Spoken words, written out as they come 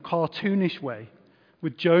cartoonish way,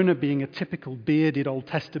 with Jonah being a typical bearded Old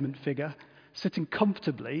Testament figure, sitting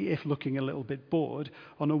comfortably, if looking a little bit bored,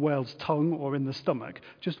 on a whale's tongue or in the stomach,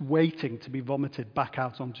 just waiting to be vomited back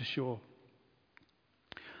out onto shore.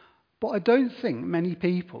 But I don't think many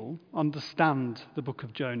people understand the book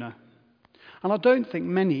of Jonah. And I don't think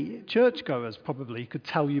many churchgoers probably could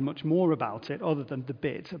tell you much more about it other than the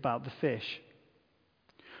bit about the fish.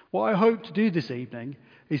 What I hope to do this evening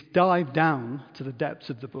is dive down to the depths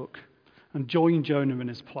of the book and join Jonah in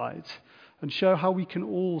his plight and show how we can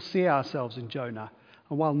all see ourselves in Jonah,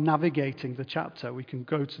 and while navigating the chapter we can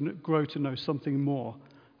grow to know something more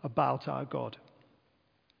about our God.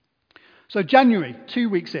 So January, 2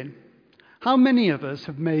 weeks in, how many of us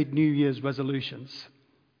have made New Year's resolutions?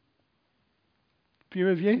 A few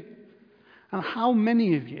of you? And how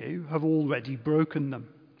many of you have already broken them?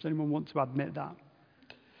 Does anyone want to admit that?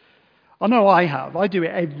 I know I have. I do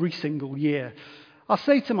it every single year. I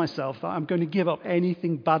say to myself that I'm going to give up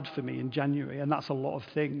anything bad for me in January, and that's a lot of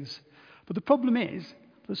things. But the problem is,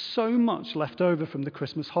 there's so much left over from the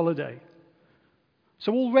Christmas holiday.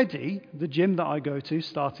 So already, the gym that I go to is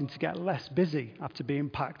starting to get less busy after being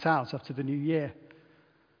packed out after the new year.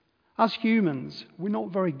 As humans, we're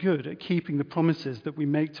not very good at keeping the promises that we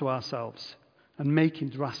make to ourselves and making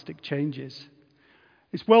drastic changes.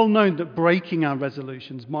 It's well known that breaking our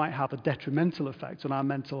resolutions might have a detrimental effect on our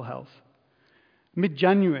mental health.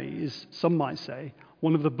 Mid-January is, some might say,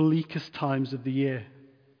 one of the bleakest times of the year.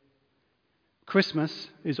 Christmas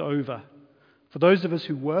is over. For those of us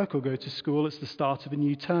who work or go to school, it's the start of a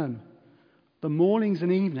new term. The mornings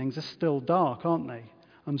and evenings are still dark, aren't they?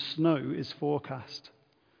 And snow is forecast.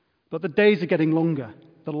 But the days are getting longer.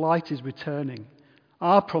 The light is returning.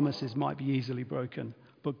 Our promises might be easily broken,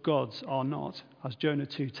 but God's are not, as Jonah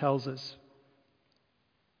 2 tells us.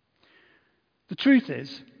 The truth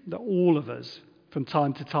is that all of us, from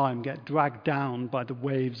time to time, get dragged down by the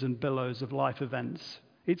waves and billows of life events.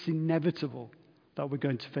 It's inevitable that we're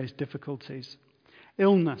going to face difficulties.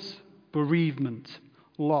 Illness, bereavement,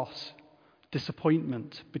 loss,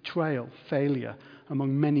 disappointment, betrayal, failure,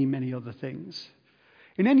 among many, many other things.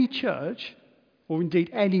 In any church, or indeed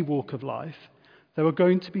any walk of life, there are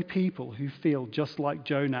going to be people who feel just like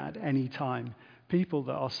Jonah at any time, people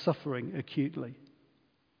that are suffering acutely.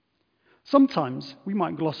 Sometimes we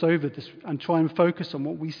might gloss over this and try and focus on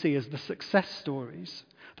what we see as the success stories,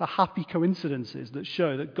 the happy coincidences that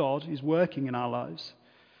show that God is working in our lives.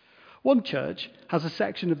 One church has a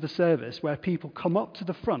section of the service where people come up to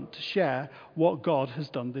the front to share what God has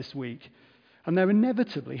done this week. And they're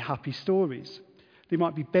inevitably happy stories. They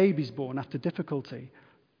might be babies born after difficulty,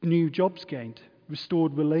 new jobs gained,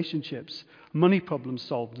 restored relationships, money problems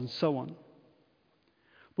solved, and so on.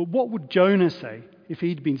 But what would Jonah say if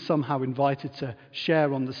he'd been somehow invited to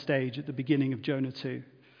share on the stage at the beginning of Jonah 2?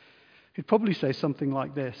 He'd probably say something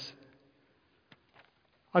like this.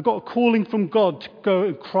 I got a calling from God to go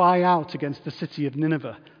and cry out against the city of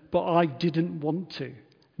Nineveh, but I didn't want to.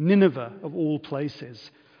 Nineveh, of all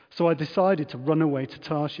places. So I decided to run away to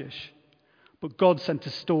Tarshish. But God sent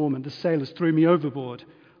a storm and the sailors threw me overboard.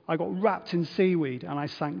 I got wrapped in seaweed and I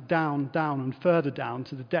sank down and further down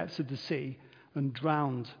to the depths of the sea and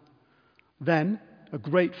drowned. Then a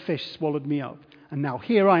great fish swallowed me up, and now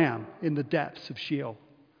here I am in the depths of Sheol.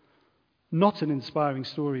 Not an inspiring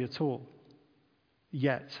story at all.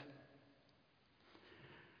 Yet.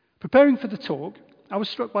 Preparing for the talk, I was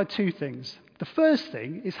struck by two things. The first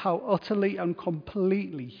thing is how utterly and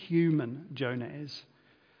completely human Jonah is.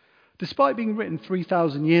 Despite being written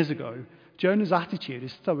 3,000 years ago, Jonah's attitude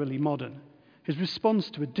is thoroughly modern. His response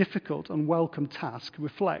to a difficult and unwelcome task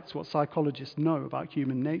reflects what psychologists know about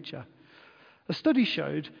human nature. A study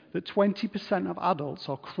showed that 20% of adults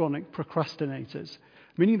are chronic procrastinators,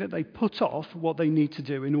 meaning that they put off what they need to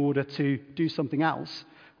do in order to do something else,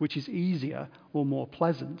 which is easier or more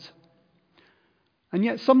pleasant. And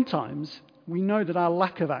yet sometimes we know that our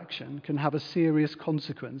lack of action can have a serious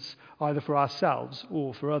consequence, either for ourselves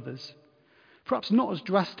or for others. Perhaps not as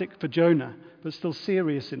drastic for Jonah, but still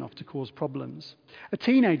serious enough to cause problems. A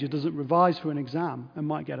teenager doesn't revise for an exam and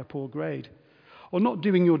might get a poor grade. Or not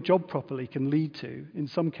doing your job properly can lead to, in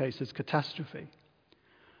some cases, catastrophe.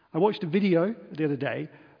 I watched a video the other day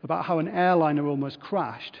about how an airliner almost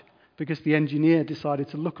crashed because the engineer decided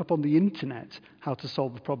to look up on the internet how to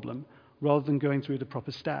solve the problem rather than going through the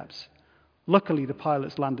proper steps. Luckily, the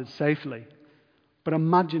pilots landed safely. But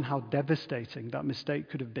imagine how devastating that mistake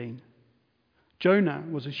could have been. Jonah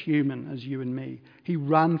was as human as you and me. He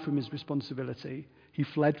ran from his responsibility. He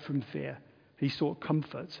fled from fear. He sought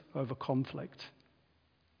comfort over conflict.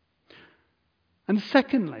 And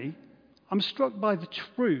secondly, I'm struck by the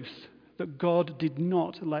truth that God did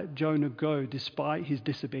not let Jonah go despite his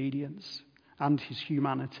disobedience and his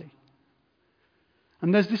humanity.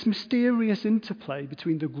 And there's this mysterious interplay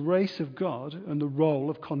between the grace of God and the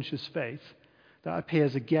role of conscious faith that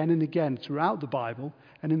appears again and again throughout the Bible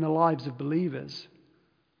and in the lives of believers.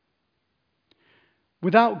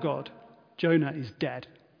 Without God, Jonah is dead.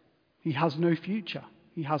 He has no future.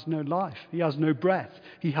 He has no life. He has no breath.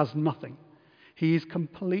 He has nothing. He is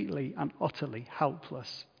completely and utterly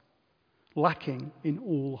helpless, lacking in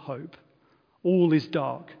all hope. All is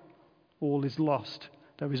dark. All is lost.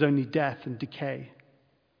 There is only death and decay.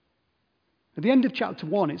 At the end of chapter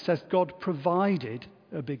 1, it says God provided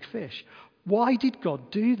a big fish. Why did God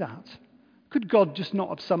do that? Could God just not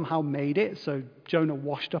have somehow made it so Jonah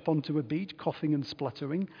washed up onto a beach, coughing and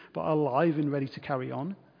spluttering, but alive and ready to carry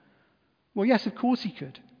on? Well, yes, of course he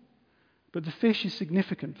could. But the fish is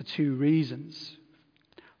significant for two reasons.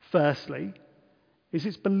 Firstly,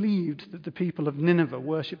 it's believed that the people of Nineveh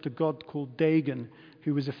worshipped a god called Dagon,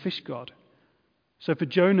 who was a fish god. So for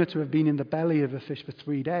Jonah to have been in the belly of a fish for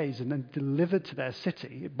 3 days and then delivered to their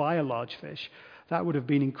city by a large fish, that would have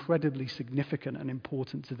been incredibly significant and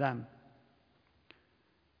important to them.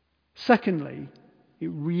 Secondly, it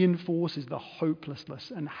reinforces the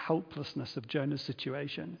hopelessness and helplessness of Jonah's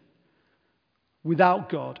situation. Without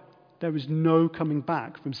God, there is no coming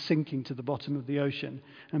back from sinking to the bottom of the ocean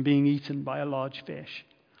and being eaten by a large fish.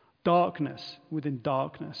 Darkness within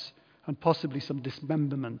darkness, and possibly some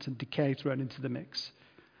dismemberment and decay thrown into the mix.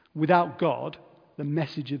 Without God, the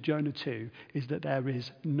message of Jonah 2 is that there is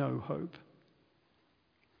no hope.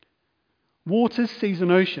 Waters, seas,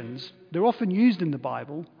 and oceans, they're often used in the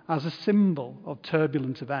Bible as a symbol of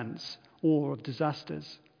turbulent events or of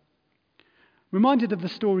disasters. Reminded of the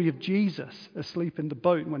story of Jesus asleep in the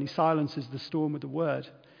boat when he silences the storm with a word.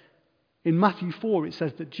 In Matthew 4, it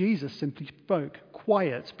says that Jesus simply spoke,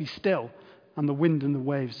 "Quiet, be still," and the wind and the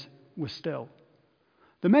waves were still.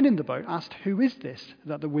 The men in the boat asked, "Who is this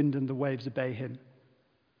that the wind and the waves obey him?"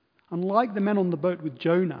 And like the men on the boat with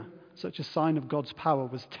Jonah, such a sign of God's power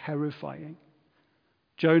was terrifying.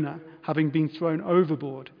 Jonah, having been thrown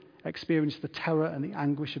overboard, experienced the terror and the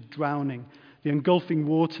anguish of drowning, the engulfing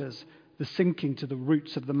waters, the sinking to the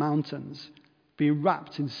roots of the mountains, being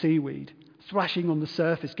wrapped in seaweed, thrashing on the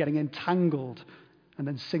surface, getting entangled, and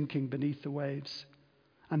then sinking beneath the waves.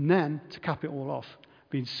 And then, to cap it all off,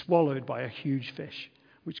 being swallowed by a huge fish,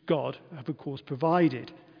 which God, of course,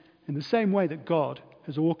 provided, in the same way that God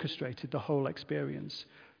has orchestrated the whole experience.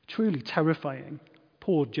 Truly terrifying.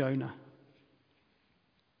 Poor Jonah.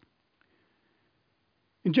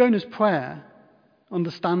 In Jonah's prayer,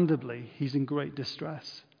 understandably, he's in great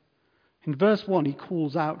distress. In verse 1, he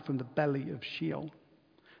calls out from the belly of Sheol.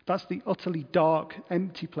 That's the utterly dark,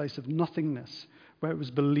 empty place of nothingness where it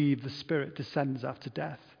was believed the spirit descends after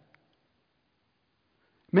death.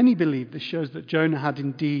 Many believe this shows that Jonah had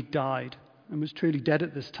indeed died and was truly dead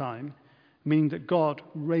at this time, meaning that God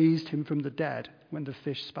raised him from the dead when the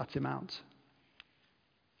fish spat him out.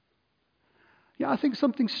 Yeah, I think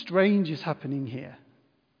something strange is happening here.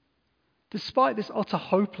 Despite this utter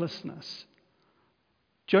hopelessness,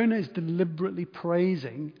 Jonah is deliberately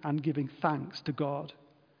praising and giving thanks to God.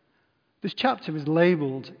 This chapter is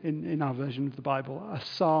labeled in our version of the Bible a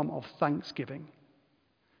psalm of thanksgiving.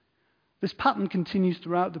 This pattern continues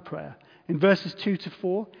throughout the prayer. In verses 2 to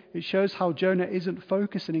 4, it shows how Jonah isn't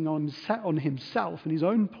focusing on himself and his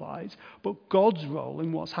own plight, but God's role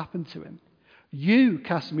in what's happened to him. You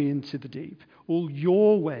cast me into the deep. All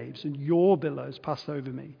your waves and your billows pass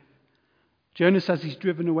over me. Jonah says he's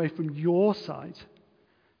driven away from your side.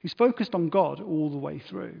 He's focused on God all the way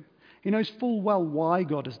through. He knows full well why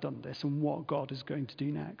God has done this and what God is going to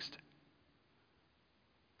do next.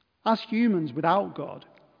 As humans without God,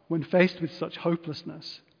 when faced with such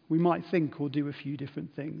hopelessness, we might think or do a few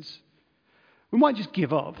different things. We might just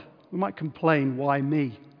give up. We might complain, "Why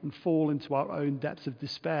me?" and fall into our own depths of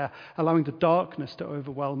despair, allowing the darkness to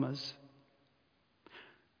overwhelm us.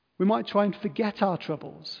 We might try and forget our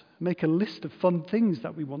troubles, make a list of fun things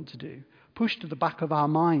that we want to do, push to the back of our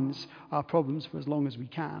minds our problems for as long as we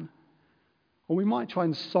can. Or we might try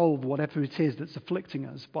and solve whatever it is that's afflicting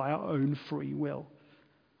us by our own free will.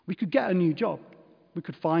 We could get a new job. We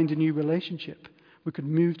could find a new relationship. We could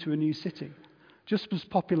move to a new city, just as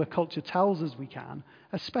popular culture tells us we can,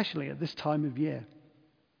 especially at this time of year.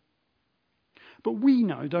 But we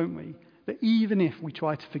know, don't we, that even if we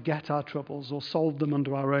try to forget our troubles or solve them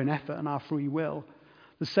under our own effort and our free will,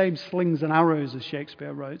 the same slings and arrows, as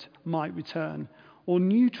Shakespeare wrote, might return, or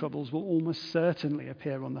new troubles will almost certainly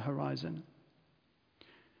appear on the horizon.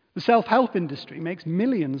 The self-help industry makes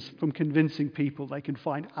millions from convincing people they can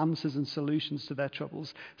find answers and solutions to their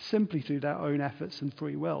troubles simply through their own efforts and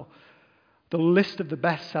free will. The list of the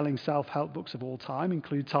best-selling self-help books of all time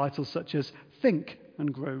include titles such as Think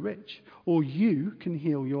and Grow Rich, or You Can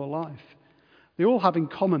Heal Your Life. They all have in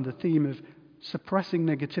common the theme of suppressing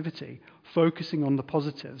negativity, focusing on the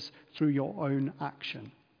positives through your own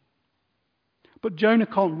action. But Jonah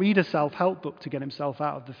can't read a self-help book to get himself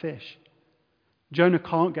out of the fish. Jonah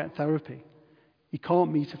can't get therapy. He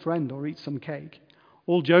can't meet a friend or eat some cake.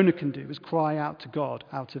 All Jonah can do is cry out to God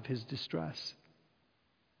out of his distress.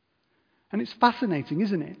 And it's fascinating,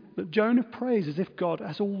 isn't it, that Jonah prays as if God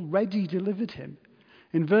has already delivered him.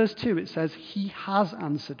 In verse 2 it says, He has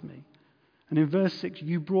answered me. And in verse 6,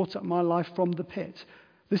 You brought up my life from the pit.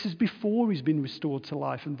 This is before he's been restored to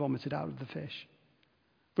life and vomited out of the fish.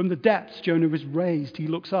 From the depths, Jonah was raised. He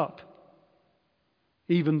looks up,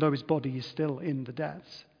 even though his body is still in the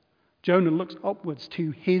depths. Jonah looks upwards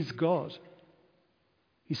to his God.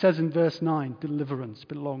 He says in verse 9, Deliverance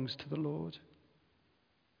belongs to the Lord.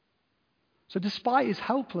 So despite his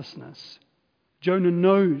helplessness, Jonah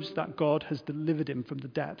knows that God has delivered him from the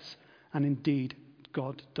depths, and indeed,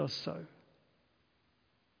 God does so.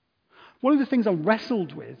 One of the things I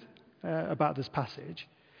wrestled with about this passage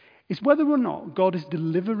is whether or not God is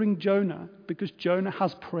delivering Jonah because Jonah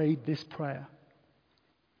has prayed this prayer.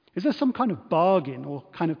 Is there some kind of bargain or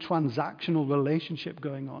kind of transactional relationship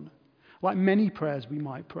going on? Like many prayers we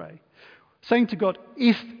might pray. Saying to God,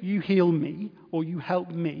 if you heal me or you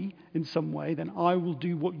help me in some way, then I will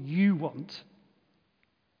do what you want.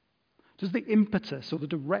 Does the impetus or the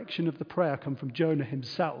direction of the prayer come from Jonah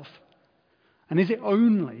himself? And is it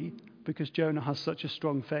only because Jonah has such a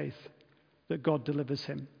strong faith that God delivers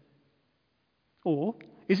him? Or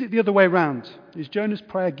is it the other way around? Is Jonah's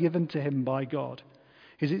prayer given to him by God?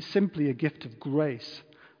 Is it simply a gift of grace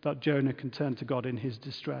that Jonah can turn to God in his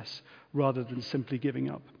distress rather than simply giving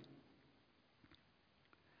up?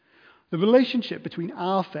 The relationship between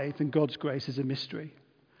our faith and God's grace is a mystery.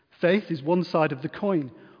 Faith is one side of the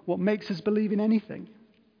coin, what makes us believe in anything.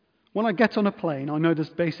 When I get on a plane, I know this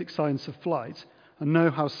basic science of flight and know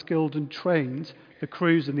how skilled and trained the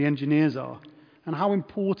crews and the engineers are and how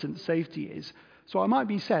important safety is. So I might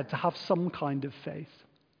be said to have some kind of faith.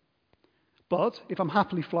 But if I'm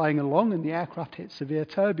happily flying along and the aircraft hits severe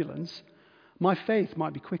turbulence, my faith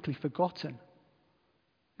might be quickly forgotten.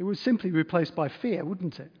 It would simply be replaced by fear,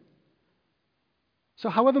 wouldn't it? So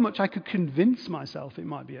however much I could convince myself it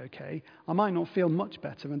might be okay, I might not feel much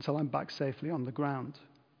better until I'm back safely on the ground.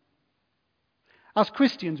 As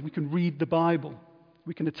Christians, we can read the Bible.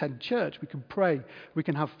 We can attend church. We can pray. We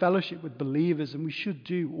can have fellowship with believers, and we should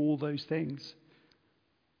do all those things.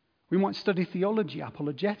 We might study theology,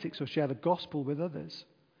 apologetics, or share the gospel with others.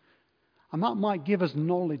 And that might give us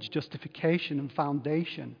knowledge, justification, and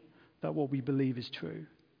foundation that what we believe is true.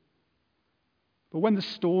 But when the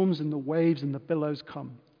storms and the waves and the billows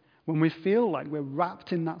come, when we feel like we're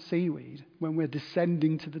wrapped in that seaweed, when we're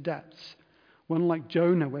descending to the depths, when like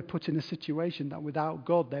Jonah we're put in a situation that without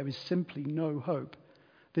God there is simply no hope,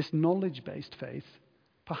 this knowledge-based faith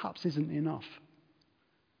perhaps isn't enough.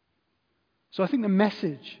 So I think the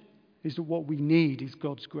message is that what we need is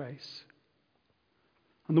God's grace.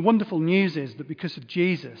 And the wonderful news is that because of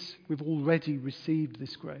Jesus, we've already received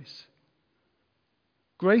this grace.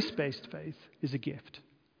 Grace-based faith is a gift.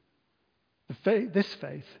 This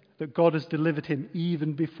faith that God has delivered him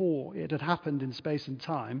even before it had happened in space and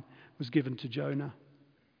time was given to Jonah.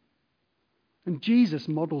 And Jesus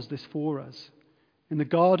models this for us. In the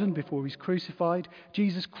garden before he's crucified,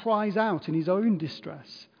 Jesus cries out in his own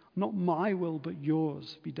distress, "Not my will, but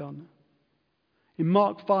yours be done." In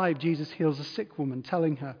Mark 5, Jesus heals a sick woman,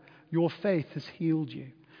 telling her, "Your faith has healed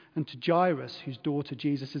you." And to Jairus, whose daughter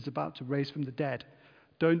Jesus is about to raise from the dead,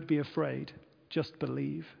 "Don't be afraid, just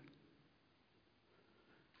believe."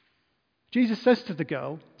 Jesus says to the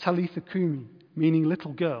girl, "Talitha cumi," meaning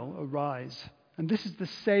little girl, arise. And this is the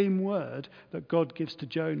same word that God gives to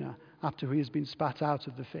Jonah after he has been spat out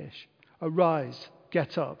of the fish. Arise,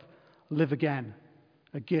 get up, live again.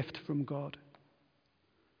 A gift from God.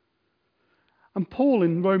 And Paul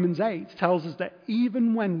in Romans 8 tells us that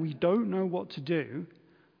even when we don't know what to do,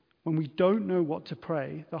 when we don't know what to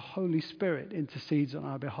pray, the Holy Spirit intercedes on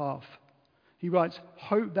our behalf. He writes,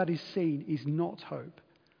 "Hope that is seen is not hope.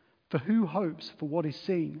 For who hopes for what is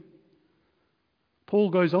seen?" Paul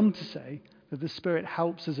goes on to say that the Spirit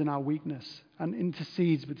helps us in our weakness and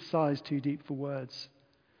intercedes with sighs too deep for words,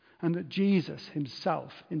 and that Jesus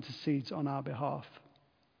himself intercedes on our behalf.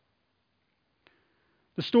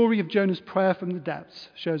 The story of Jonah's prayer from the depths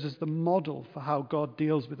shows us the model for how God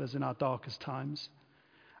deals with us in our darkest times.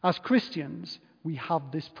 As Christians, we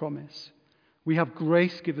have this promise. We have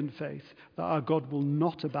grace-given faith that our God will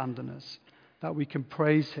not abandon us, that we can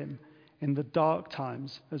praise him in the dark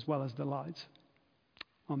times as well as the light.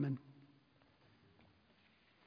 Amen.